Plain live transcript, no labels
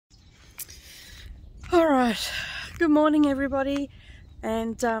Alright, good morning everybody,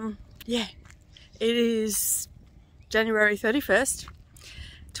 and yeah, it is January 31st,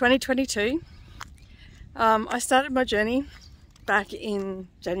 2022. I started my journey back in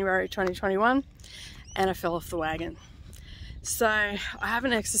January 2021 and I fell off the wagon. So I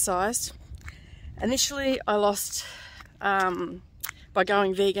haven't exercised. Initially I lost, by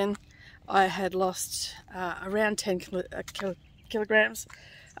going vegan, I had lost around 10 kilograms.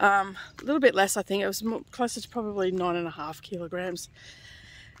 A little bit less, I think. It was closer to probably 9.5 kilograms.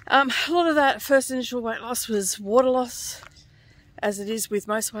 A lot of that first initial weight loss was water loss, as it is with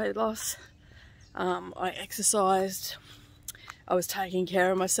most weight loss. I exercised, I was taking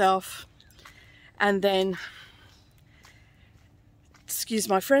care of myself, and then, excuse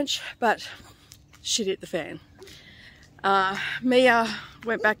my French, but shit hit the fan. Mia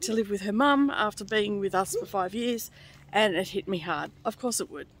went back to live with her mum after being with us for 5 years, and it hit me hard. Of course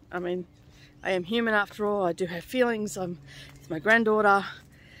it would. I mean, I am human after all. I do have feelings. It's my granddaughter.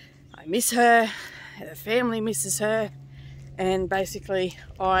 I miss her. Her family misses her. And basically,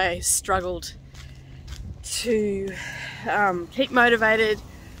 I struggled to keep motivated,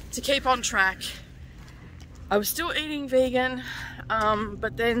 to keep on track. I was still eating vegan,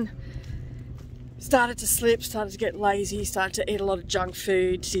 but then started to slip, started to get lazy, started to eat a lot of junk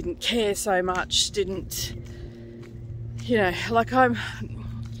food, didn't care so much, didn't... You know, like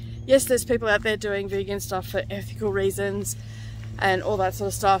yes, there's people out there doing vegan stuff for ethical reasons and all that sort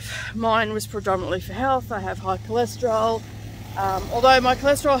of stuff. Mine was predominantly for health. I have high cholesterol. Although my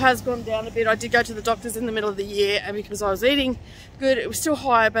cholesterol has gone down a bit, I did go to the doctors in the middle of the year, and because I was eating good, it was still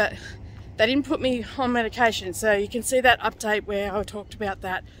high, but they didn't put me on medication. So you can see that update where I talked about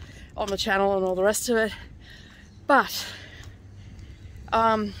that on the channel and all the rest of it. But,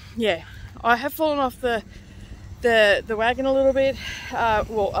 yeah, I have fallen off the wagon a little bit,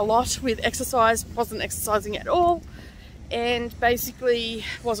 well, a lot with exercise. Wasn't exercising at all, and basically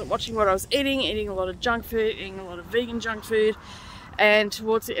wasn't watching what I was eating a lot of junk food, eating a lot of vegan junk food. And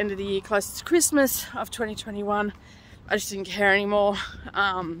towards the end of the year, close to Christmas of 2021, I just didn't care anymore.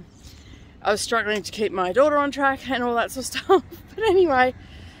 I was struggling to keep my daughter on track and all that sort of stuff. But anyway,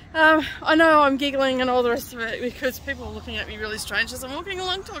 I know I'm giggling and all the rest of it because people are looking at me really strange as I'm walking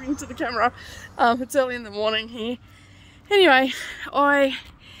along talking to the camera. It's early in the morning here. Anyway, I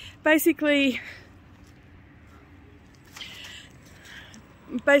basically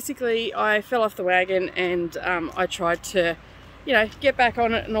I fell off the wagon, and I tried to, you know, get back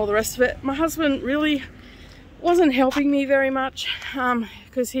on it and all the rest of it. My husband really wasn't helping me very much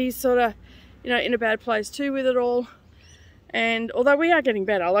because he's sort of, you know, in a bad place too with it all. And although we are getting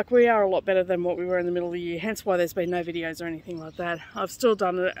better, like we are a lot better than what we were in the middle of the year, hence why there's been no videos or anything like that. I've still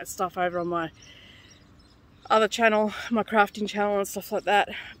done stuff over on my other channel, my crafting channel and stuff like that.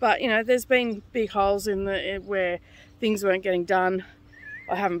 But, you know, there's been big holes in where things weren't getting done.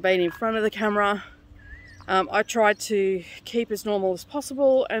 I haven't been in front of the camera. I tried to keep as normal as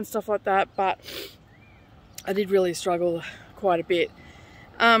possible and stuff like that, but I did really struggle quite a bit.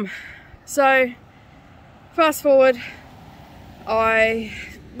 So, fast forward. I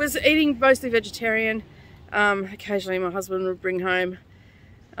was eating mostly vegetarian. Occasionally my husband would bring home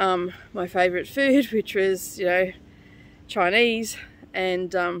my favourite food, which was, you know, Chinese,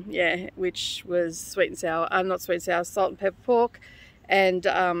 and yeah, which was sweet and sour, not sweet and sour, salt and pepper pork, and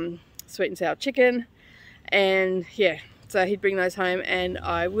sweet and sour chicken. And yeah, so he'd bring those home and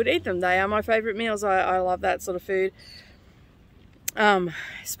I would eat them. They are my favourite meals. I love that sort of food.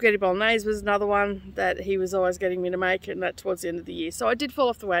 Spaghetti bolognese was another one that he was always getting me to make, and that towards the end of the year. So I did fall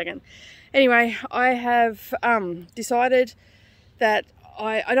off the wagon. Anyway, I have decided that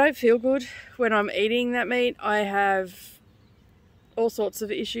I don't feel good when I'm eating that meat. I have all sorts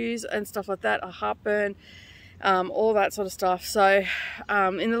of issues and stuff like that, a heartburn, all that sort of stuff. So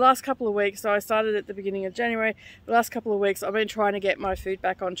in the last couple of weeks, so I started at the beginning of January, the last couple of weeks I've been trying to get my food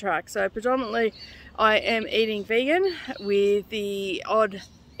back on track. So predominantly I am eating vegan with the odd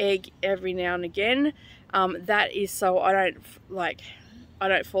egg every now and again. That is so I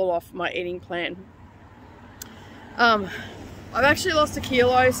don't fall off my eating plan. I've actually lost 1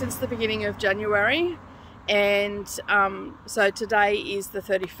 kilo since the beginning of January. And so today is the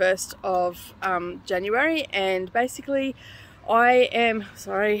 31st of January, and basically I am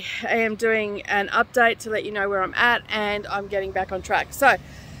doing an update to let you know where I'm at, and I'm getting back on track. So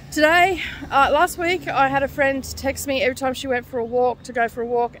today, last week I had a friend text me every time she went for a walk to go for a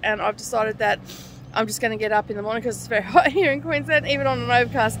walk, and I've decided that I'm just going to get up in the morning because it's very hot here in Queensland, even on an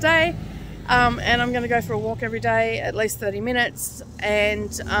overcast day. And I'm going to go for a walk every day, at least 30 minutes,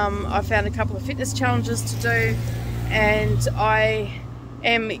 and I found a couple of fitness challenges to do, and I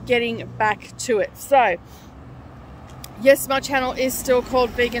am getting back to it. So yes, my channel is still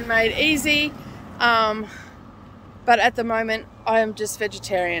called Vegan Made Easy, but at the moment I am just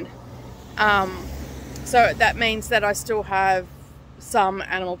vegetarian. So that means that I still have some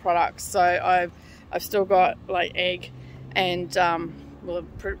animal products. So I've still got like egg and well,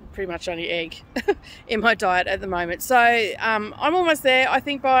 pretty much only egg in my diet at the moment. So I'm almost there. I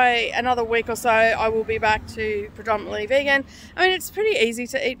think by another week or so I will be back to predominantly vegan. I mean, it's pretty easy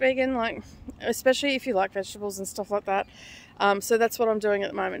to eat vegan, like especially if you like vegetables and stuff like that. So that's what I'm doing at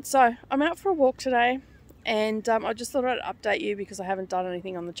the moment. So I'm out for a walk today, and I just thought I'd update you because I haven't done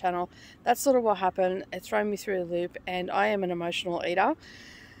anything on the channel. That's sort of what happened. It threw me through a loop, and I am an emotional eater.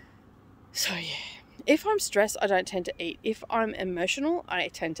 So yeah. If I'm stressed, I don't tend to eat. If I'm emotional, I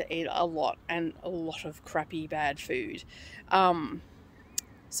tend to eat a lot, and a lot of crappy, bad food.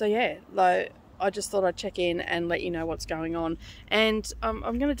 So yeah, though, I just thought I'd check in and let you know what's going on. And I'm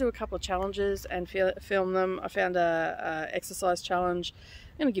going to do a couple of challenges and film them. I found a exercise challenge.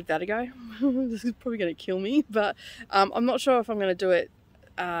 I'm going to give that a go. This is probably going to kill me, but I'm not sure if I'm going to do it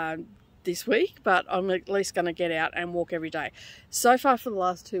this week, but I'm at least going to get out and walk every day. So far for the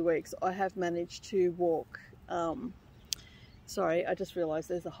last 2 weeks, I have managed to walk. Sorry, I just realized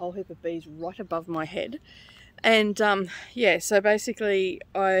there's a whole heap of bees right above my head. And yeah, so basically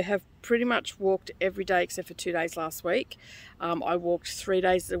I have pretty much walked every day except for 2 days last week. I walked 3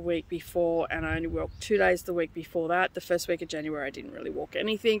 days the week before, and I only walked 2 days the week before that. The first week of January I didn't really walk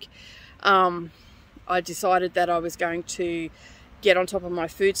anything. I decided that I was going to get on top of my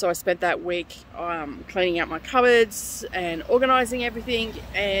food, so I spent that week cleaning out my cupboards and organizing everything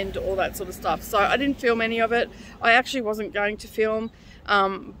and all that sort of stuff. So I didn't film any of it. I actually wasn't going to film,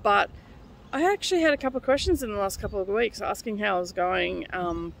 but I actually had a couple of questions in the last couple of weeks asking how I was going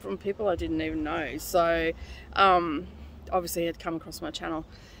from people I didn't even know. So obviously it had come across my channel.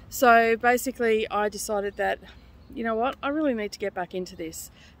 So basically I decided that, you know what, I really need to get back into this.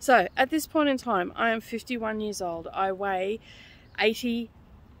 So at this point in time, I am 51 years old. I weigh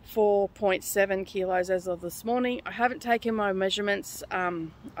 84.7 kilos as of this morning. I haven't taken my measurements.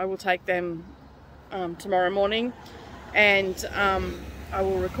 I will take them tomorrow morning, and I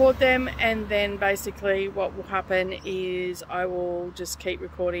will record them, and then basically what will happen is I will just keep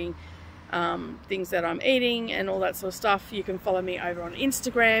recording things that I'm eating and all that sort of stuff. You can follow me over on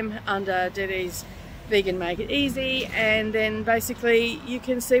Instagram under Dede's Vegan Make It Easy, and then basically you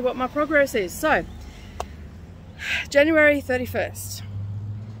can see what my progress is. So January 31st,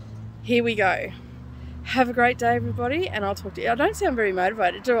 here we go. Have a great day, everybody, and I'll talk to you. I don't sound very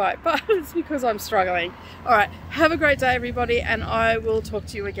motivated, do I? But it's because I'm struggling. All right, have a great day, everybody, and I will talk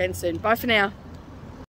to you again soon. Bye for now.